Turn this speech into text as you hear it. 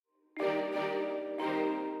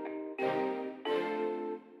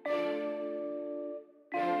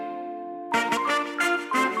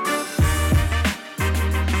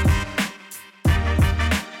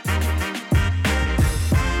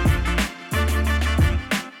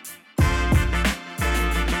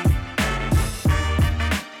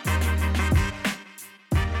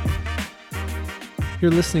You're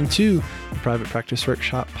listening to the Private Practice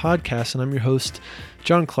Workshop podcast, and I'm your host,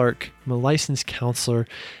 John Clark. I'm a licensed counselor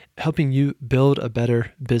helping you build a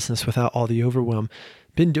better business without all the overwhelm.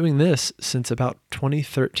 Been doing this since about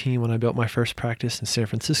 2013 when I built my first practice in San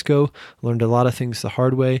Francisco, learned a lot of things the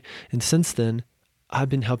hard way, and since then, I've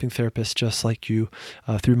been helping therapists just like you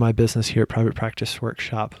through my business here at Private Practice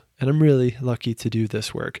Workshop, and I'm really lucky to do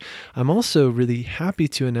this work. I'm also really happy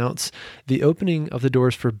to announce the opening of the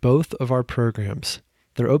doors for both of our programs.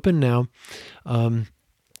 They're open now,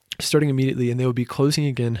 starting immediately, and they will be closing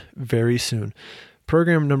again very soon.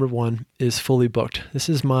 Program number 1 is fully booked. This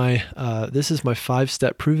is my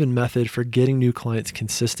 5-step proven method for getting new clients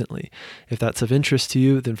consistently. If that's of interest to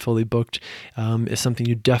you, then fully booked is something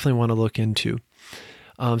you definitely want to look into.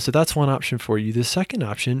 So that's one option for you. The second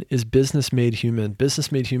option is Business Made Human.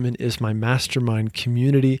 Business Made Human is my mastermind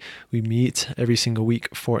community. We meet every single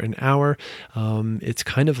week for an hour. It's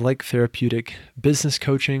kind of like therapeutic business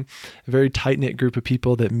coaching, a very tight-knit group of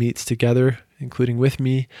people that meets together, including with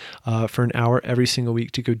me, for an hour every single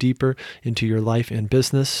week to go deeper into your life and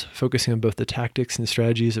business, focusing on both the tactics and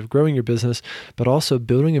strategies of growing your business, but also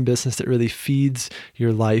building a business that really feeds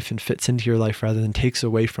your life and fits into your life rather than takes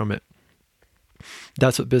away from it.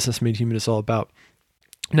 That's what Business Made Human is all about.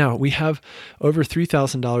 Now, we have over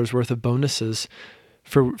 $3,000 worth of bonuses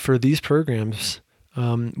for these programs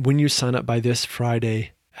when you sign up by this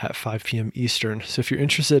Friday at 5 p.m. Eastern. So if you're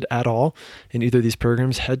interested at all in either of these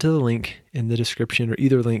programs, head to the link in the description or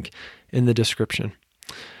either link in the description.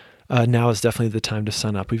 Now is definitely the time to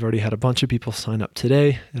sign up. We've already had a bunch of people sign up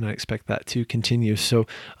today, and I expect that to continue. So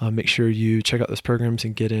make sure you check out those programs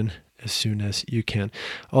and get in as soon as you can.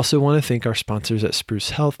 Also want to thank our sponsors at Spruce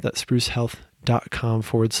Health. That's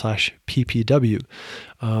sprucehealth.com/PPW.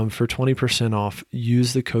 For 20% off,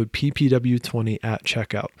 use the code PPW20 at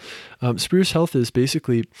checkout. Spruce Health is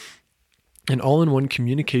basically an all-in-one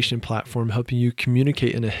communication platform helping you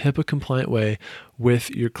communicate in a HIPAA-compliant way with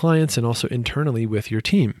your clients and also internally with your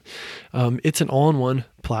team. It's an all-in-one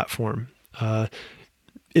platform.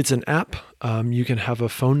 It's an app. You can have a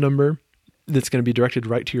phone number that's going to be directed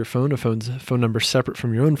right to your phone, a phone number separate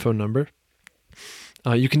from your own phone number.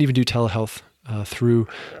 You can even do telehealth through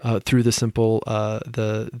the simple,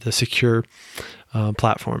 the secure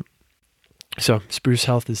platform. So Spruce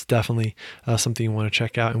Health is definitely something you want to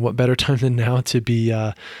check out. And what better time than now to be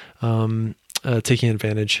taking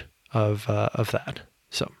advantage of that.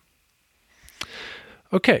 So,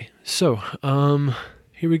 okay. So,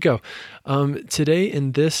 here we go. Today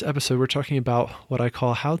in this episode, we're talking about what I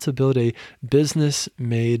call how to build a business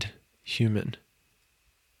made human.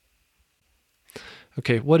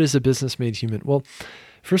 Okay, what is a business made human? Well,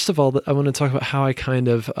 first of all, I want to talk about how I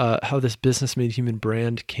how this Business Made Human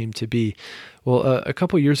brand came to be. Well, a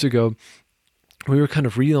couple years ago, we were kind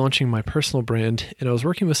of relaunching my personal brand, and I was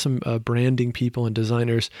working with some branding people and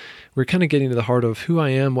designers. We're kind of getting to the heart of who I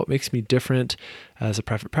am, what makes me different as a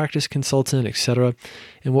private practice consultant, etc.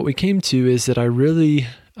 And what we came to is that I really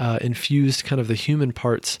infused kind of the human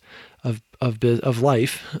parts of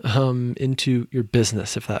life into your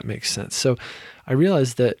business, if that makes sense. So I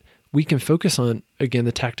realized that we can focus on, again,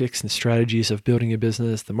 the tactics and strategies of building a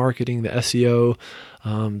business, the marketing, the SEO,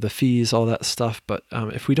 the fees, all that stuff. But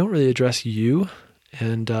if we don't really address you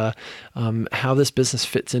and how this business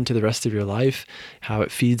fits into the rest of your life, how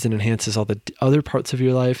it feeds and enhances all the other parts of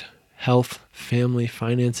your life, health, family,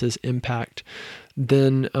 finances, impact,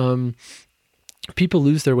 then people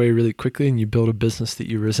lose their way really quickly, and you build a business that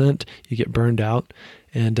you resent, you get burned out,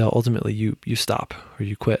 and ultimately you stop or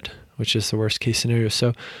you quit, which is the worst case scenario.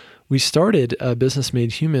 So we started Business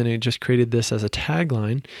Made Human and just created this as a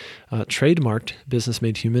tagline, trademarked Business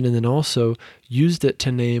Made Human, and then also used it to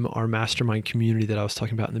name our mastermind community that I was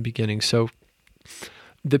talking about in the beginning. So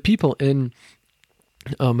the people in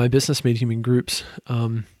my Business Made Human groups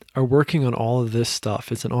are working on all of this stuff.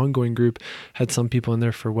 It's an ongoing group, had some people in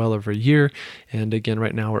there for well over a year. And again,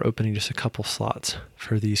 right now we're opening just a couple slots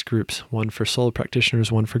for these groups, one for solo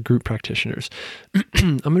practitioners, one for group practitioners.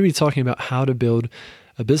 I'm going to be talking about how to build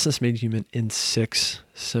a business made human in 6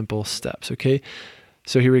 simple steps. Okay.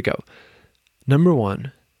 So here we go. Number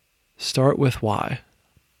 1, start with why.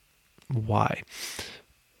 Why?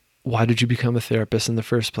 Why did you become a therapist in the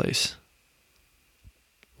first place?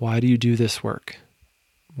 Why do you do this work?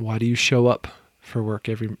 Why do you show up for work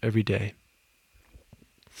every day?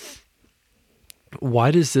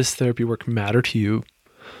 Why does this therapy work matter to you?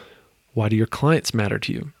 Why do your clients matter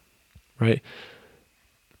to you? Right?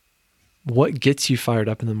 What gets you fired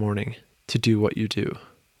up in the morning to do what you do?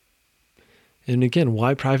 And again,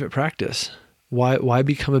 why private practice? Why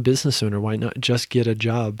become a business owner? Why not just get a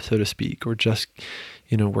job, so to speak, or just,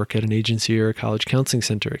 work at an agency or a college counseling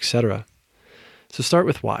center, etc. So start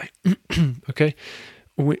with why. Okay.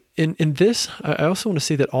 In this, I also want to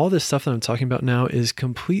say that all this stuff that I'm talking about now is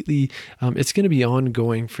completely, it's going to be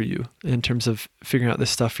ongoing for you in terms of figuring out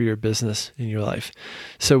this stuff for your business in your life.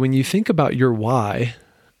 So when you think about your why,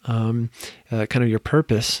 kind of your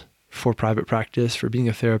purpose for private practice, for being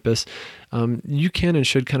a therapist, you can and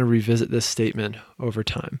should kind of revisit this statement over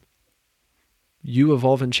time. You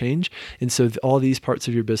evolve and change, and so all these parts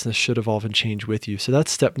of your business should evolve and change with you. So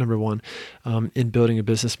that's step number one in building a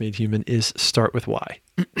business made human, is start with why.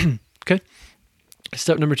 Okay.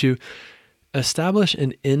 Step number two, establish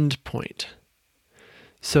an end point.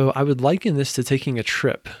 So I would liken this to taking a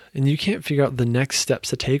trip, and you can't figure out the next steps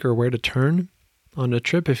to take or where to turn on a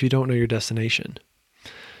trip if you don't know your destination.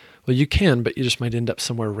 Well, you can, but you just might end up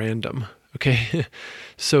somewhere random. Okay.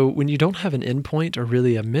 So when you don't have an end point or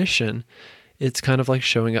really a mission, it's kind of like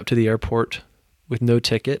showing up to the airport with no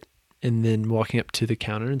ticket and then walking up to the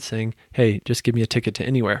counter and saying, hey, just give me a ticket to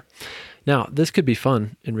anywhere. Now, this could be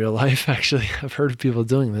fun in real life. Actually, I've heard of people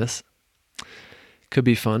doing this. Could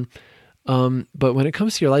be fun. But when it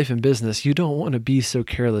comes to your life and business, you don't want to be so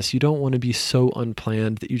careless. You don't want to be so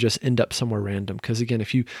unplanned that you just end up somewhere random. Because again,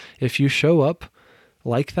 if you show up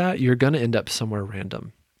like that, you're going to end up somewhere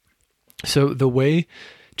random. So the way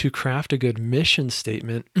to craft a good mission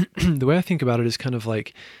statement, the way I think about it is kind of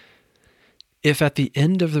like, if at the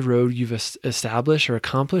end of the road you've established or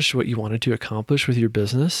accomplished what you wanted to accomplish with your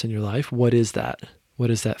business and your life, what is that? What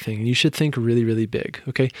is that thing? And you should think really, really big.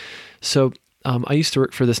 Okay. So I used to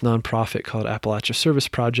work for this nonprofit called Appalachia Service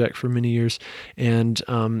Project for many years. And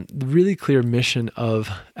the really clear mission of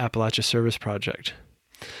Appalachia Service Project,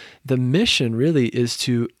 the mission really is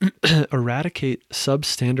to eradicate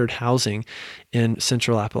substandard housing in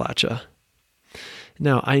Central Appalachia.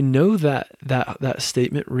 Now, I know that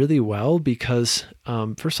statement really well because,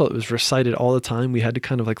 first of all, it was recited all the time. We had to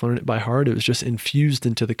kind of like learn it by heart. It was just infused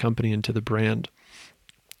into the company, into the brand.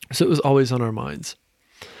 So it was always on our minds.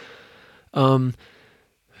 The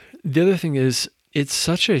other thing is, it's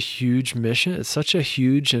such a huge mission. It's such a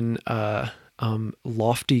huge and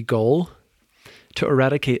lofty goal to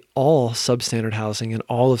eradicate all substandard housing in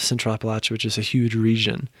all of Central Appalachia, which is a huge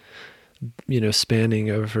region, spanning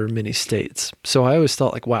over many states. So I always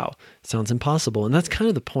thought like, wow, it sounds impossible. And that's kind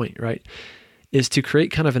of the point, right? Is to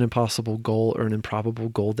create kind of an impossible goal or an improbable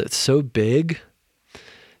goal that's so big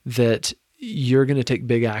that you're going to take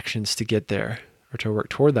big actions to get there or to work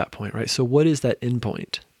toward that point, right? So what is that end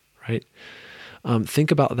point, right?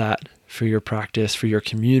 Think about that for your practice, for your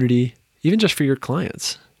community, even just for your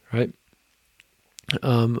clients, right?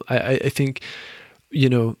 I think,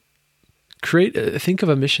 think of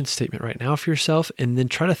a mission statement right now for yourself, and then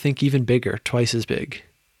try to think even bigger, twice as big,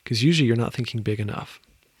 because usually you're not thinking big enough.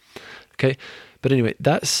 Okay. But anyway,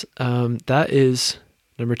 that is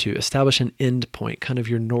number two, establish an end point, kind of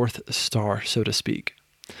your North Star, so to speak.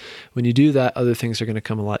 When you do that, other things are going to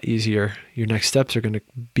come a lot easier. Your next steps are going to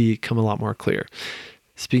become a lot more clear.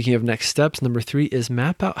 Speaking of next steps, number three is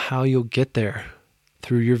map out how you'll get there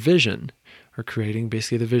through your vision, or creating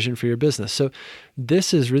basically the vision for your business. So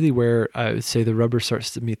this is really where I would say the rubber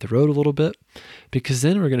starts to meet the road a little bit, because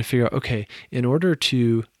then we're going to figure out, okay, in order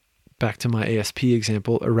to, back to my ASP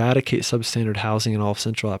example, eradicate substandard housing in all of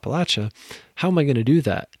Central Appalachia, how am I going to do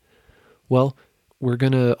that? Well, we're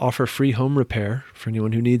going to offer free home repair for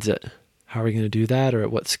anyone who needs it. How are we going to do that, or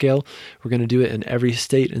at what scale? We're going to do it in every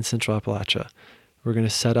state in Central Appalachia. We're going to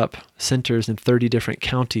set up centers in 30 different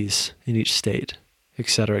counties in each state, et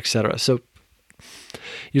cetera, et cetera. So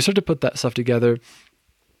you start to put that stuff together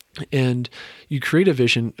and you create a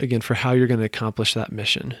vision, again, for how you're going to accomplish that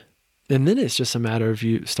mission. And then it's just a matter of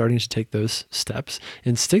you starting to take those steps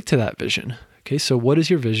and stick to that vision. Okay, so what is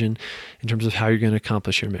your vision in terms of how you're going to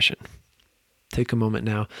accomplish your mission? Take a moment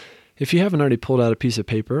now. If you haven't already pulled out a piece of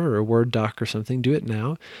paper or a Word doc or something, do it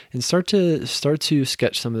now and start to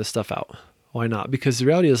sketch some of this stuff out. Why not? Because the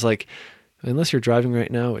reality is, like, unless you're driving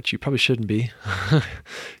right now, which you probably shouldn't be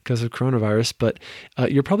because of coronavirus, but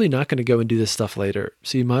you're probably not going to go and do this stuff later.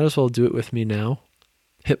 So you might as well do it with me now.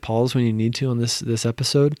 Hit pause when you need to on this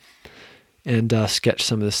episode and sketch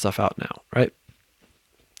some of this stuff out now, right?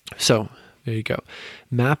 So there you go.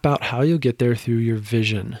 Map out how you'll get there through your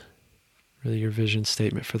vision, really your vision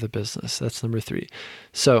statement for the business. That's number three.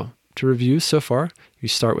 So to review so far, you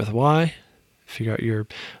start with why, figure out your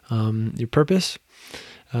purpose.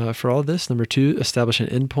 For all of this. Number two, establish an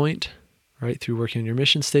endpoint, right, through working on your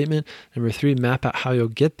mission statement. Number three, map out how you'll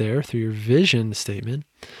get there through your vision statement.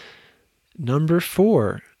 Number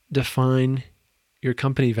four, define your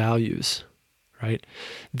company values, right?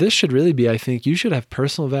 This should really be, I think, you should have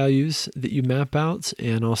personal values that you map out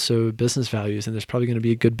and also business values. And there's probably going to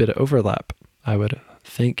be a good bit of overlap, I would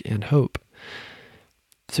think and hope.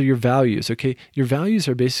 So your values, okay? Your values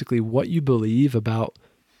are basically what you believe about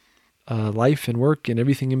life and work and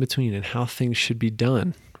everything in between and how things should be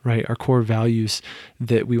done, right? Our core values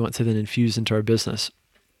that we want to then infuse into our business.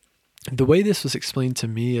 The way this was explained to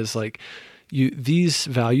me is like, these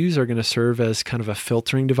values are going to serve as kind of a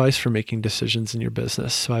filtering device for making decisions in your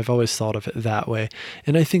business. So I've always thought of it that way.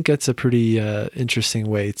 And I think that's a pretty interesting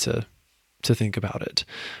way to think about it.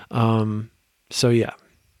 So yeah,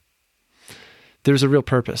 there's a real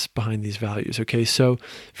purpose behind these values. Okay. So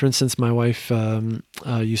for instance, my wife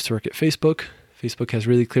used to work at Facebook. Facebook has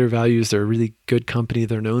really clear values. They're a really good company.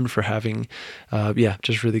 They're known for having,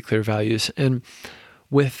 just really clear values. And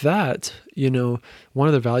with that, one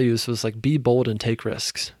of the values was like, be bold and take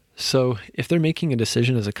risks. So if they're making a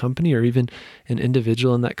decision as a company, or even an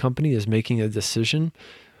individual in that company is making a decision,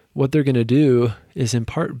 what they're going to do is in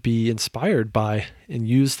part be inspired by and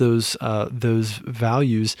use those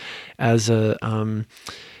values as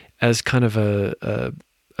as kind of a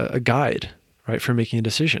guide, right, for making a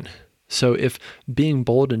decision. So if being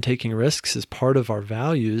bold and taking risks is part of our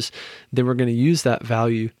values, then we're going to use that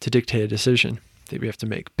value to dictate a decision that we have to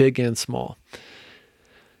make, big and small.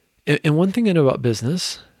 And one thing I know about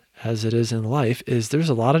business, as it is in life, is there's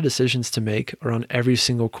a lot of decisions to make around every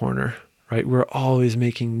single corner, right? We're always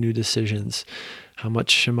making new decisions. How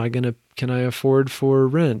much can I afford for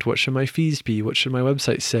rent? What should my fees be? What should my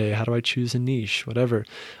website say? How do I choose a niche? Whatever.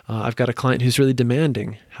 I've got a client who's really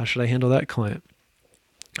demanding. How should I handle that client?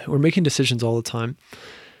 We're making decisions all the time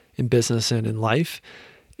in business and in life,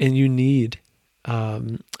 and you need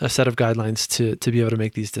a set of guidelines to be able to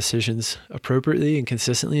make these decisions appropriately and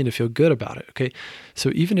consistently and to feel good about it. Okay.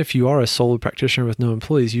 So even if you are a solo practitioner with no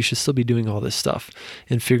employees, you should still be doing all this stuff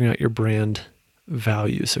and figuring out your brand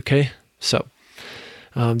values. Okay. So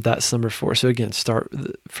that's number 4. So again, start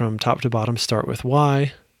from top to bottom, start with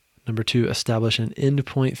why. Number 2, establish an end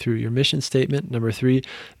point through your mission statement. Number 3,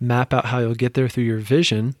 map out how you'll get there through your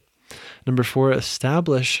vision. Number 4,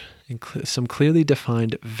 establish some clearly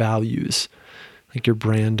defined values, like your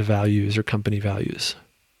brand values or company values.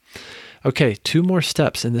 Okay, 2 more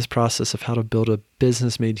steps in this process of how to build a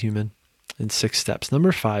business made human in 6 steps.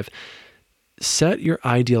 Number 5, set your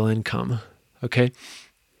ideal income. Okay.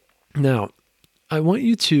 Now, I want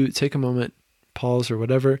you to take a moment, pause or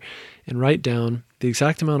whatever, and write down the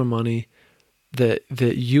exact amount of money that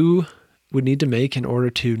you would need to make in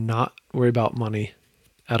order to not worry about money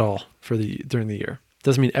at all during the year.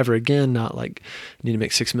 Doesn't mean ever again, not like I need to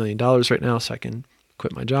make $6 million right now so I can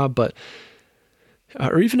quit my job, but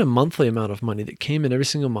or even a monthly amount of money that came in every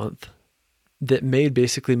single month that made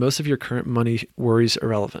basically most of your current money worries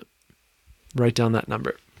irrelevant. Write down that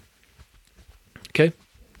number. Okay.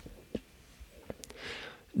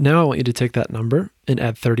 Now I want you to take that number and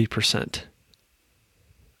add 30%.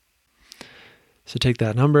 So take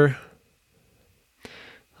that number.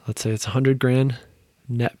 Let's say it's 100 grand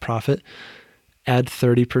net profit. Add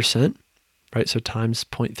 30%, right? So times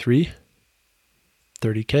 0.3,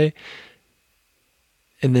 30K.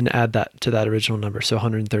 And then add that to that original number. So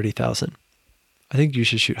 130,000. I think you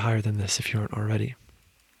should shoot higher than this if you aren't already.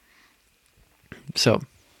 So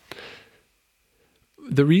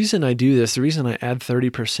the reason I do this, the reason I add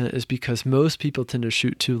 30% is because most people tend to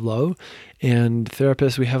shoot too low. And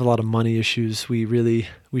therapists, we have a lot of money issues. We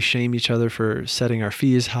shame each other for setting our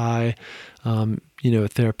fees high. A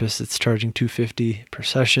therapist that's charging $250 per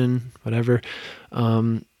session, whatever.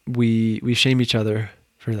 We shame each other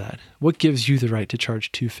for that. What gives you the right to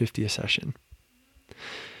charge $250 a session?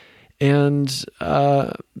 And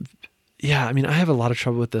I have a lot of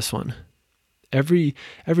trouble with this one. Every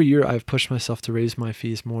year I've pushed myself to raise my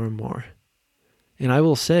fees more and more. And I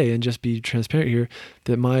will say, and just be transparent here,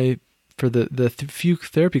 that for the few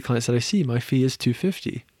therapy clients that I see, my fee is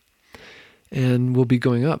 $250 and will be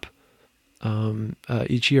going up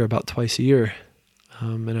each year, about twice a year.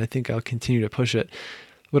 And I think I'll continue to push it.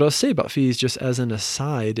 What I'll say about fees, just as an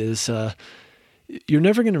aside, is you're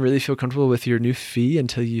never going to really feel comfortable with your new fee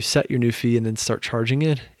until you set your new fee and then start charging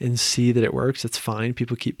it and see that it works. It's fine.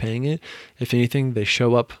 People keep paying it. If anything, they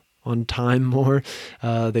show up on time more.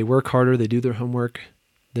 They work harder. They do their homework.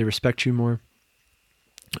 They respect you more.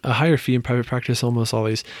 A higher fee in private practice almost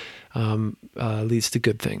always leads to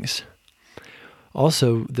good things.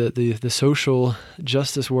 Also, the social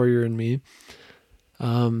justice warrior in me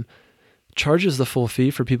charges the full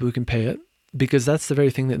fee for people who can pay it, because that's the very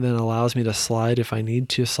thing that then allows me to slide if I need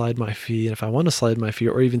to slide my fee, and if I want to slide my fee,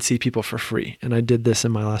 or even see people for free. And I did this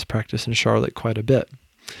in my last practice in Charlotte quite a bit.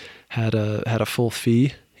 had a full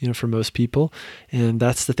fee, for most people. And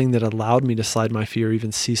that's the thing that allowed me to slide my fee or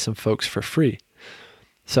even see some folks for free.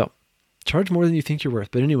 So charge more than you think you're worth.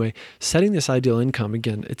 But anyway, setting this ideal income,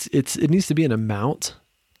 again, it needs to be an amount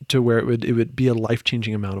to where it would be a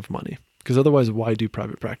life-changing amount of money. Because otherwise, why do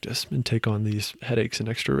private practice and take on these headaches and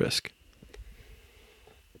extra risk?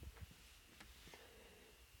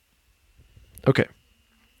 Okay.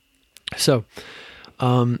 So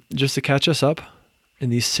just to catch us up in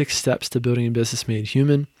these 6 steps to building a business made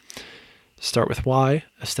human, start with why,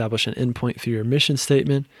 establish an endpoint through your mission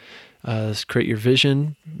statement, create your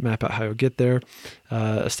vision, map out how you'll get there,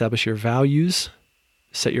 establish your values,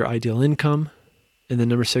 set your ideal income, and then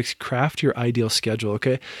number 6, craft your ideal schedule.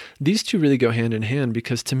 Okay. These two really go hand in hand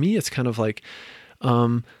because to me, it's kind of like,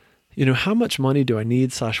 how much money do I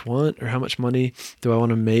need / want, or how much money do I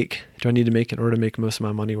need to make in order to make most of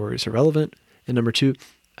my money where it's irrelevant? And number 2,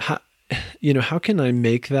 how can I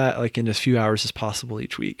make that like in as few hours as possible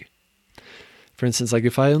each week? For instance, like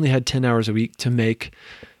if I only had 10 hours a week to make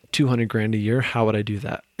 $200,000 a year, how would I do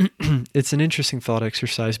that? It's an interesting thought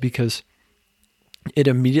exercise because it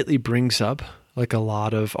immediately brings up like a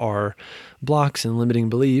lot of our blocks and limiting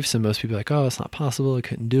beliefs. And most people are like, oh, it's not possible. I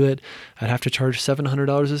couldn't do it. I'd have to charge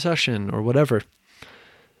 $700 a session or whatever.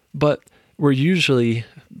 But we're usually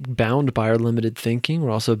bound by our limited thinking.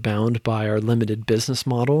 We're also bound by our limited business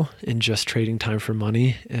model in just trading time for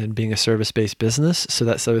money and being a service-based business. So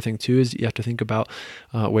that's the other thing too, is you have to think about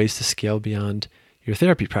ways to scale beyond your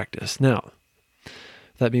therapy practice. Now,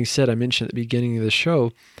 that being said, I mentioned at the beginning of the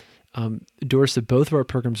show, doors to both of our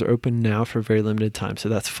programs are open now for a very limited time. So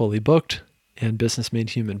that's Fully Booked and Business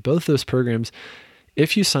Made Human. Both those programs,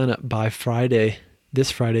 if you sign up by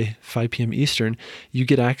this Friday, 5 p.m. Eastern, you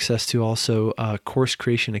get access to also Course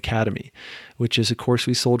Creation Academy, which is a course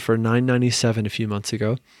we sold for $997 a few months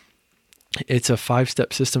ago. It's a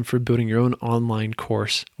 5-step system for building your own online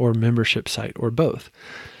course or membership site or both.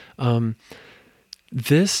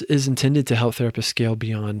 This is intended to help therapists scale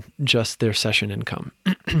beyond just their session income.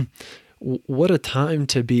 What a time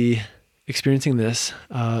to be experiencing this.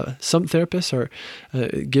 Some therapists are,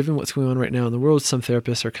 given what's going on right now in the world, some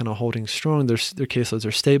therapists are kind of holding strong. Their caseloads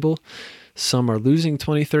are stable. Some are losing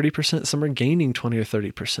 20, 30%. Some are gaining 20 or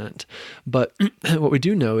 30%. But what we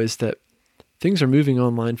do know is that things are moving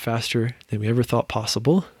online faster than we ever thought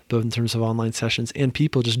possible, both in terms of online sessions and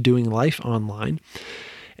people just doing life online.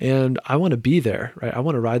 And I want to be there, right? I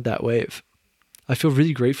want to ride that wave. I feel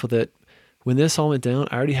really grateful that when this all went down,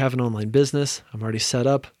 I already have an online business. I'm already set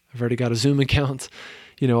up. I've already got a Zoom account,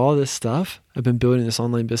 all this stuff. I've been building this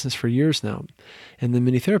online business for years now. And then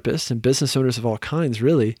many therapists and business owners of all kinds,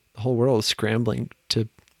 really, the whole world is scrambling to,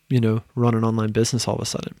 run an online business all of a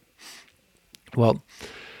sudden. Well,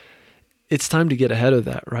 it's time to get ahead of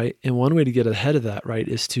that, right? And one way to get ahead of that, right,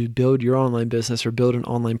 is to build your online business or build an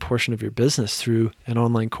online portion of your business through an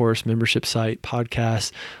online course, membership site,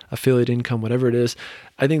 podcast, affiliate income, whatever it is.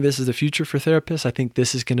 I think this is the future for therapists. I think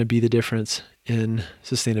this is going to be the difference in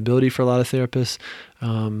sustainability for a lot of therapists.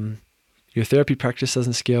 Your therapy practice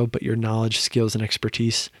doesn't scale, but your knowledge, skills, and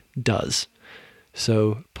expertise does.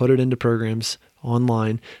 So put it into programs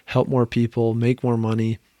online, help more people, make more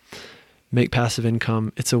money, make passive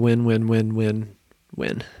income. It's a win, win, win, win,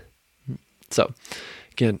 win. So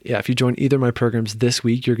again, if you join either of my programs this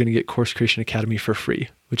week, you're going to get Course Creation Academy for free,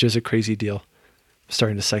 which is a crazy deal. I'm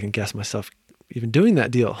starting to second guess myself even doing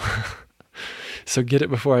that deal. So get it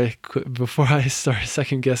before I start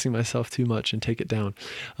second guessing myself too much and take it down.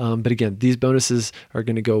 But again, these bonuses are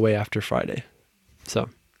going to go away after Friday. So,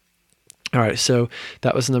 all right. So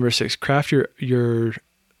that was number 6. Craft your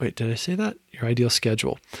wait, did I say that? Your ideal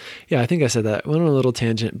schedule. Yeah, I think I said that. Went on a little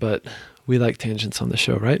tangent, but we like tangents on the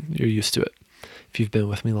show, right? You're used to it if you've been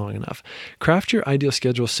with me long enough. Craft your ideal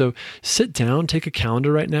schedule. So sit down, take a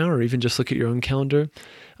calendar right now, or even just look at your own calendar.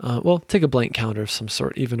 Take a blank calendar of some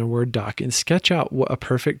sort, even a Word doc, and sketch out what a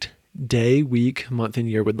perfect day, week, month, and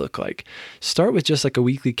year would look like. Start with just like a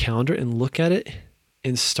weekly calendar and look at it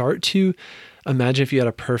and start to imagine if you had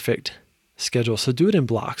a perfect schedule. So do it in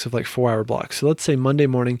blocks of like 4-hour blocks. So let's say Monday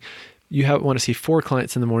morning, you want to see 4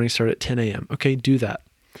 clients in the morning, start at 10 a.m. Okay, do that.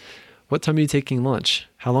 What time are you taking lunch?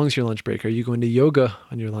 How long is your lunch break? Are you going to yoga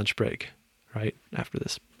on your lunch break, right? After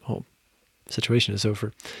this whole situation is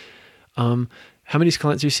over. How many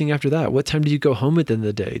clients are you seeing after that? What time do you go home at the end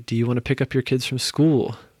of the day? Do you want to pick up your kids from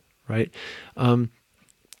school, right? So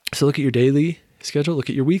look at your daily schedule, look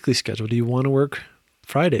at your weekly schedule. Do you want to work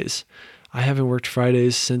Fridays? I haven't worked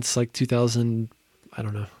Fridays since like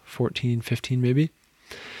 2014, 15 maybe.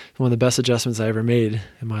 One of the best adjustments I ever made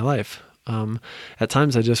in my life. At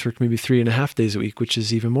times I just worked maybe 3.5 days a week, which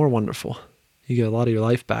is even more wonderful, You get a lot of your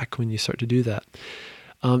life back when you start to do that.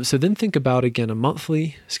 So then think about, again, a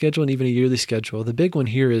monthly schedule and even a yearly schedule. The big one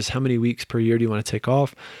here is how many weeks per year do you want to take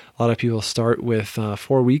off? A lot of people start with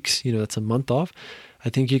 4 weeks, that's a month off. I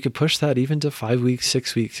think you could push that even to 5 weeks,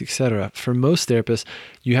 6 weeks, etc. For most therapists,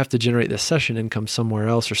 you have to generate this session income somewhere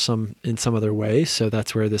else or in some other way. So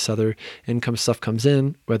that's where this other income stuff comes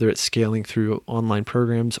in, whether it's scaling through online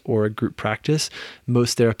programs or a group practice.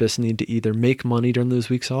 Most therapists need to either make money during those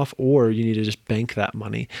weeks off, or you need to just bank that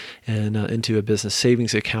money and into a business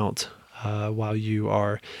savings account while you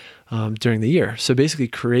are during the year. So basically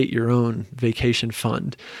create your own vacation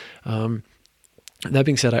fund. That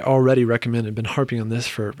being said, I already recommend, and been harping on this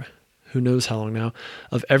for who knows how long now,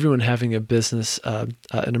 of everyone having a business, an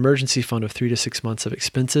emergency fund of 3 to 6 months of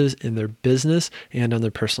expenses in their business and on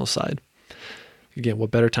their personal side. Again,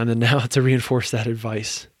 what better time than now to reinforce that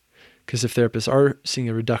advice? Because if therapists are seeing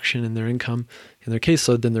a reduction in their income, in their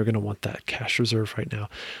caseload, then they're going to want that cash reserve right now.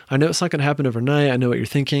 I know it's not going to happen overnight. I know what you're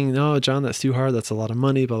thinking. No, John, that's too hard. That's a lot of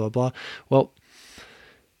money, blah, blah, blah. Well,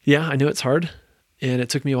 yeah, I know it's hard, and it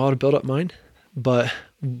took me a while to build up mine. But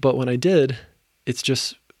when I did, it's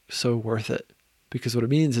just so worth it, because what it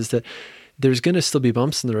means is that there's going to still be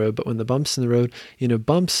bumps in the road, but when the bumps in the road,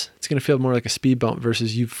 bumps, it's going to feel more like a speed bump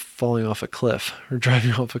versus you falling off a cliff or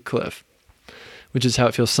driving off a cliff, which is how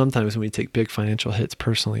it feels sometimes when we take big financial hits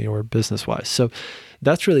personally or business wise. So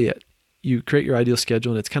that's really it. You create your ideal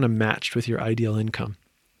schedule and it's kind of matched with your ideal income.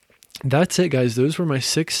 That's it, guys. Those were my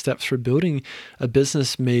 6 steps for building a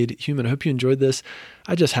business made human. I hope you enjoyed this.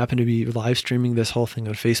 I just happen to be live streaming this whole thing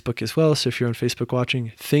on Facebook as well. So if you're on Facebook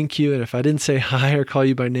watching, thank you. And if I didn't say hi or call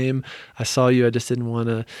you by name, I saw you. I just didn't want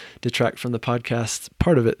to detract from the podcast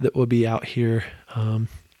part of it that will be out here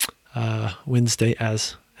Wednesday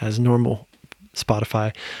as normal.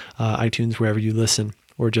 Spotify, iTunes, wherever you listen,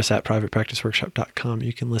 or just at privatepracticeworkshop.com.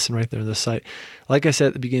 You can listen right there on the site. Like I said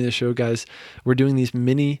at the beginning of the show, guys, we're doing these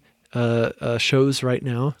mini shows right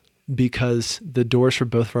now because the doors for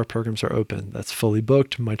both of our programs are open. That's fully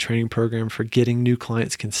booked. My training program for getting new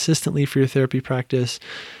clients consistently for your therapy practice.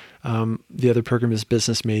 The other program is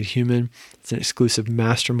Business Made Human. It's an exclusive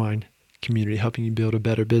mastermind community helping you build a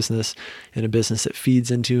better business, and a business that feeds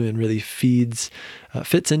into and really fits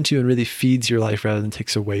into and really feeds your life rather than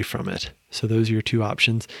takes away from it. So those are your 2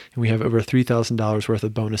 options. And we have over $3,000 worth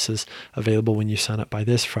of bonuses available when you sign up by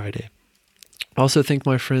this Friday. Also, thank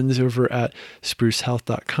my friends over at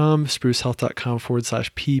sprucehealth.com,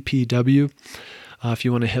 sprucehealth.com/PPW. If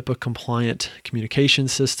you want a HIPAA compliant communication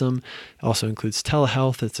system, it also includes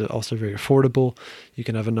telehealth. It's also very affordable. You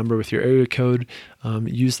can have a number with your area code.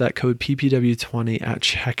 Use that code PPW20 at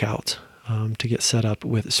checkout to get set up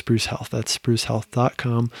with Spruce Health. That's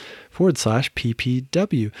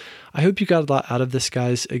sprucehealth.com/PPW. I hope you got a lot out of this,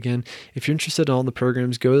 guys. Again, if you're interested in all the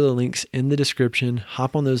programs, go to the links in the description.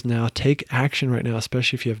 Hop on those now. Take action right now,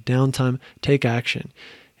 especially if you have downtime. Take action.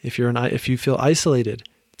 If you feel isolated,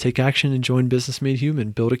 take action and join Business Made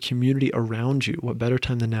Human. Build a community around you. What better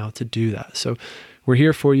time than now to do that? So we're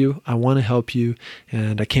here for you. I want to help you,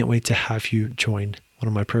 and I can't wait to have you join one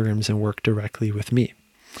of my programs and work directly with me.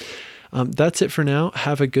 That's it for now.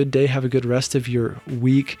 Have a good day. Have a good rest of your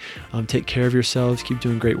week. Take care of yourselves. Keep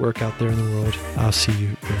doing great work out there in the world. I'll see you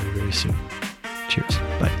very, very soon. Cheers.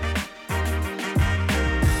 Bye.